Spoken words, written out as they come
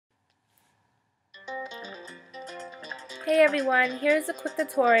Hey everyone, here's a quick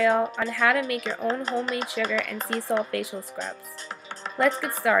tutorial on how to make your own homemade sugar and sea salt facial scrubs. Let's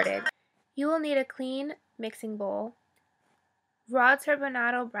get started. You will need a clean mixing bowl, raw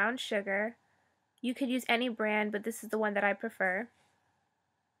turbinado brown sugar. You could use any brand, but this is the one that I prefer.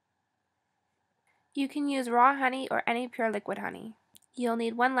 You can use raw honey or any pure liquid honey. You'll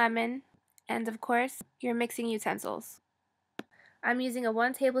need 1 lemon, and of course, your mixing utensils. I'm using a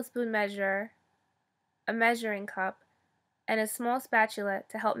 1 tablespoon measure, a measuring cup, and a small spatula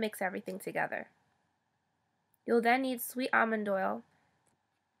to help mix everything together. You'll then need sweet almond oil.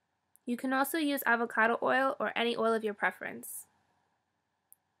 You can also use avocado oil or any oil of your preference.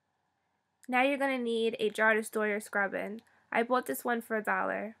 Now you're going to need a jar to store your scrub in. I bought this one for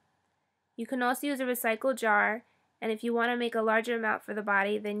 $1. You can also use a recycled jar, and if you want to make a larger amount for the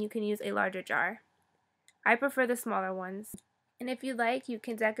body, then you can use a larger jar. I prefer the smaller ones. And if you like, you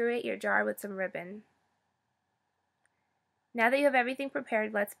can decorate your jar with some ribbon. Now that you have everything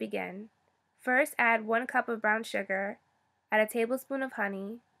prepared, let's begin. First, add 1 cup of brown sugar, add a tablespoon of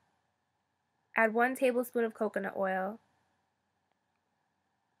honey, add 1 tablespoon of coconut oil,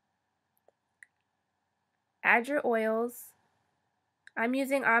 add your oils. I'm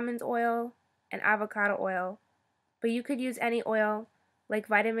using almond oil and avocado oil, but you could use any oil like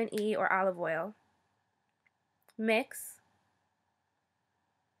vitamin E or olive oil. Mix.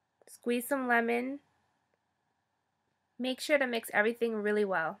 Squeeze some lemon. Make sure to mix everything really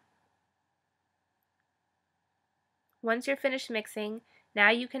well. Once you're finished mixing, now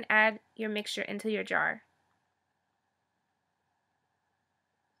you can add your mixture into your jar.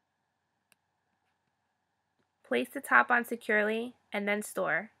 Place the top on securely and then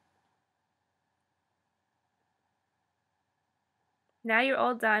store. Now you're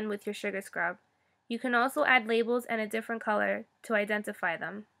all done with your sugar scrub. You can also add labels and a different color to identify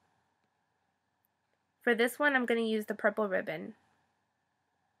them. For this one, I'm going to use the purple ribbon.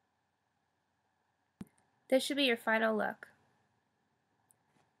 This should be your final look.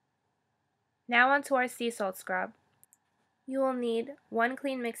 Now onto our sea salt scrub. You will need 1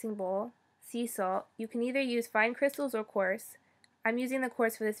 clean mixing bowl, sea salt. You can either use fine crystals or coarse. I'm using the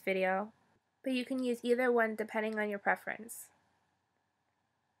coarse for this video, but you can use either one depending on your preference.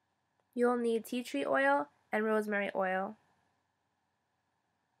 You'll need tea tree oil and rosemary oil,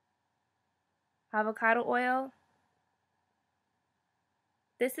 avocado oil.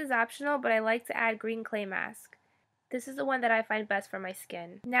 This is optional, but I like to add green clay mask. This is the one that I find best for my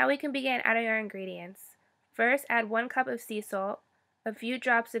skin. Now we can begin adding our ingredients. First, add 1 cup of sea salt, a few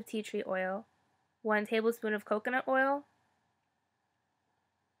drops of tea tree oil, 1 tablespoon of coconut oil.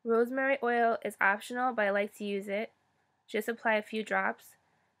 Rosemary oil is optional, but I like to use it. Just apply a few drops.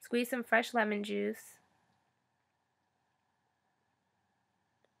 Squeeze some fresh lemon juice.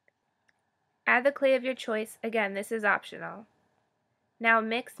 Add the clay of your choice. Again, this is optional. Now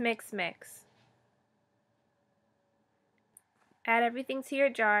mix, mix, mix. Add everything to your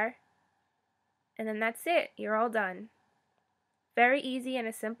jar, and then that's it. You're all done. Very easy and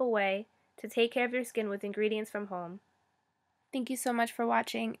a simple way to take care of your skin with ingredients from home. Thank you so much for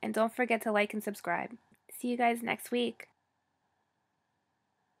watching, and don't forget to like and subscribe. See you guys next week.